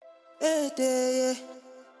every day, yeah.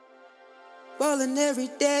 Ballin' every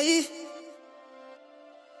day,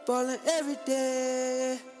 ballin' every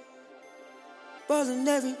day, ballin'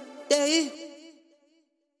 every day.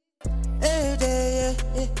 Every day,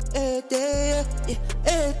 yeah, every day, yeah,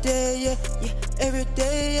 every day, yeah, every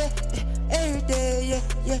day, yeah, every day, yeah,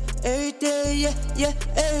 every day, yeah,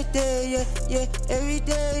 every day, yeah, every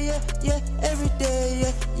day, yeah, every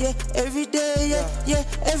day, yeah, every day, yeah,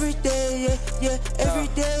 every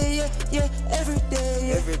day, yeah, every day, yeah,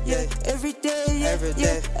 every day, yeah, every day,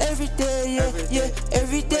 yeah, every day, yeah,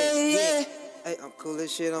 every day, yeah. Hey, I'm cool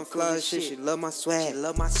as shit, I'm fly as shit. She love my swag,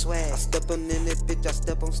 I step on in this bitch, I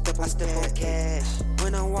step on cash.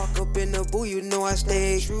 When I walk up in the booth, you know I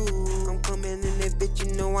stay true. I'm coming in this bitch,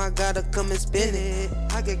 you know I gotta come and spin it.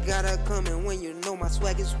 I gotta come in when you know my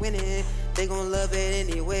swag is winning. They gon' love it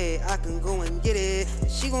anyway, I can go and get it.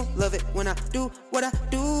 She gon' love it when I do what I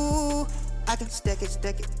do. I can stack it,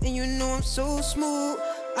 and you know I'm so smooth.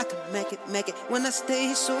 I can make it when I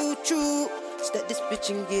stay so true. Stack this bitch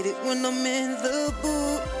and get it when I'm in the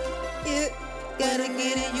booth. Yeah, gotta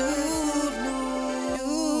get it, you know.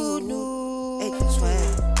 Hey,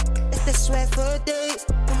 swag, it's that swag for days.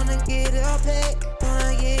 I'm gonna get it all paid,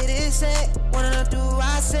 wanna get it set. Wanna do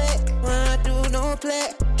I say, wanna do no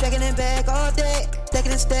play. Tracking it back all day,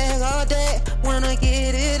 stacking and stack all day. Wanna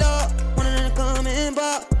get it all, wanna come and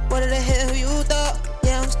ball. What the hell you thought?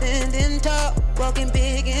 Yeah, I'm standing tall, walking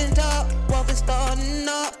big and tall, walking starting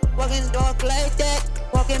up, walking dark like that,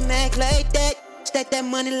 walking Mac like that, stack that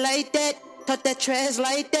money like that, talk that trash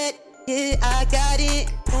like that. Yeah, I got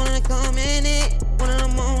it, wanna come in it, wanna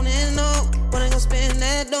I'm on and on, wanna go spend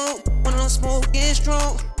that dough, wanna I'm smoking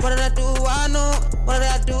strong. What did I do? I know. What did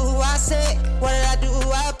I do? I say. What did I do?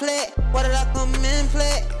 I play. What did I come and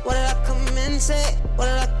play? What did I come and say? What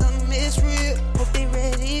did I come? It's real. Hope they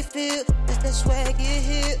ready feel. That's that swag it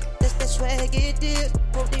here. That's that swag it deal.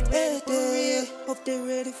 Hope they ready for real. Hope they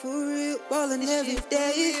ready for real. Ballin' every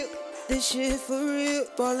day. This shit for real.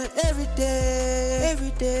 Ballin' every day.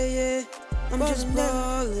 Every day, yeah. I'm just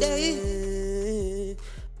ballin'.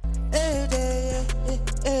 Every day, yeah.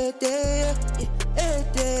 Every day, yeah. Every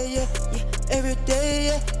day, yeah. Every day,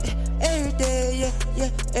 yeah. Every day, yeah.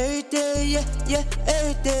 Every day, yeah.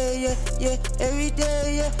 Every day, yeah. Every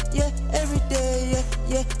day, yeah. Every day,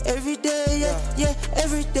 yeah. Every day, yeah.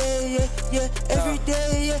 Every day, yeah. Every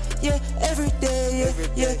day, yeah. Every day,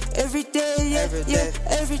 yeah. Every day, yeah.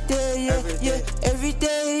 Every day, yeah.